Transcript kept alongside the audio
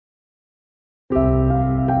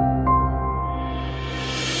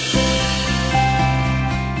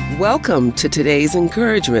Welcome to today's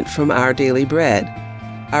encouragement from Our Daily Bread.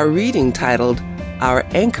 Our reading, titled Our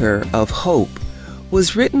Anchor of Hope,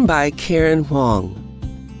 was written by Karen Huang.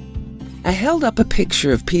 I held up a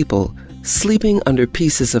picture of people sleeping under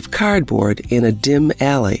pieces of cardboard in a dim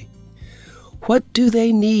alley. What do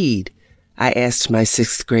they need? I asked my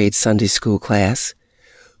 6th grade Sunday school class.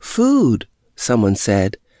 Food, someone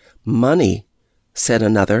said. Money, said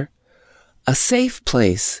another. A safe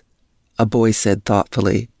place, a boy said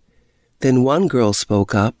thoughtfully. Then one girl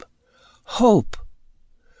spoke up. Hope.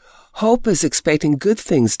 Hope is expecting good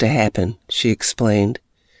things to happen, she explained.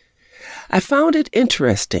 I found it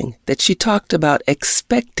interesting that she talked about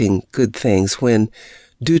expecting good things when,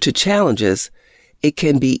 due to challenges, it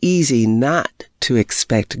can be easy not to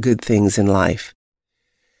expect good things in life.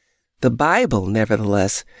 The Bible,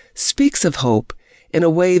 nevertheless, speaks of hope in a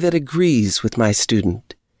way that agrees with my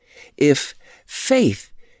student. If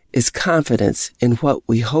faith is confidence in what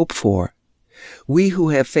we hope for, we who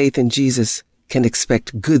have faith in Jesus can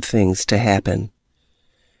expect good things to happen.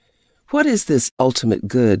 What is this ultimate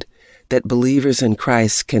good that believers in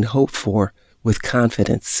Christ can hope for with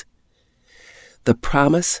confidence? The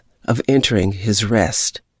promise of entering His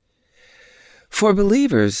rest. For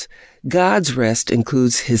believers, God's rest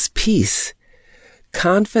includes His peace,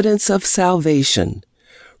 confidence of salvation,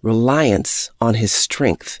 reliance on His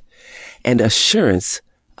strength, and assurance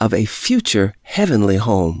of a future heavenly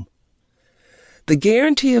home. The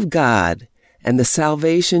guarantee of God and the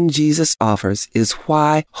salvation Jesus offers is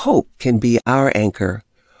why hope can be our anchor,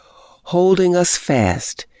 holding us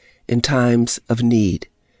fast in times of need.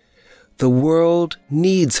 The world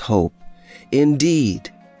needs hope,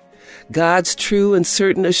 indeed. God's true and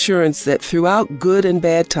certain assurance that throughout good and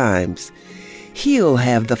bad times, He'll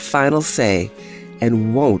have the final say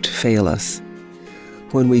and won't fail us.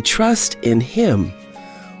 When we trust in Him,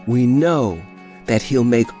 we know that He'll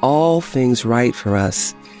make all things right for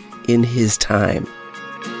us in His time.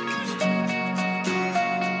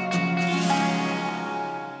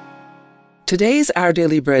 Today's Our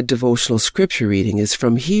Daily Bread devotional scripture reading is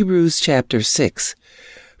from Hebrews chapter 6,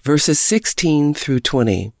 verses 16 through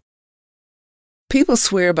 20. People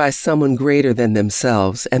swear by someone greater than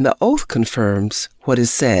themselves, and the oath confirms what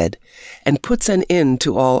is said and puts an end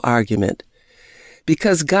to all argument.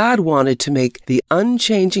 Because God wanted to make the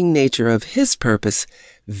unchanging nature of His purpose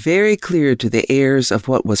very clear to the heirs of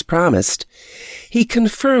what was promised, He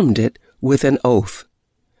confirmed it with an oath.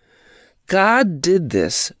 God did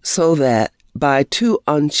this so that by two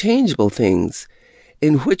unchangeable things,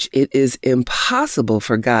 in which it is impossible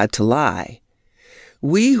for God to lie,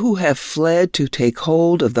 we who have fled to take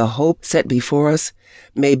hold of the hope set before us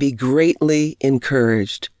may be greatly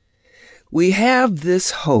encouraged. We have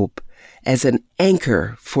this hope as an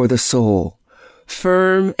anchor for the soul,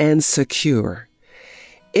 firm and secure.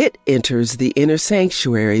 It enters the inner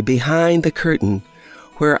sanctuary behind the curtain,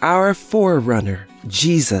 where our forerunner,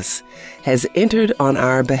 Jesus, has entered on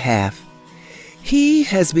our behalf. He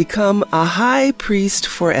has become a high priest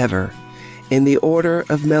forever in the order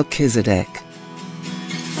of Melchizedek.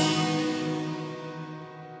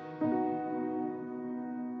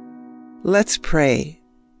 Let's pray.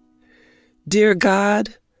 Dear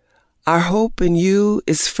God, our hope in You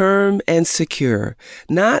is firm and secure,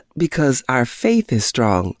 not because our faith is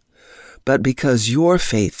strong, but because You're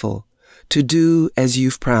faithful to do as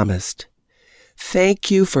You've promised. Thank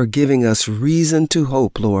You for giving us reason to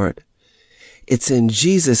hope, Lord. It's in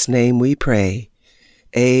Jesus' name we pray.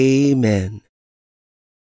 Amen.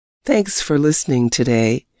 Thanks for listening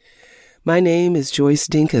today. My name is Joyce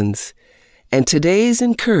Dinkins, and today's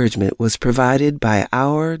encouragement was provided by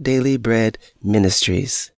Our Daily Bread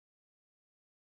Ministries.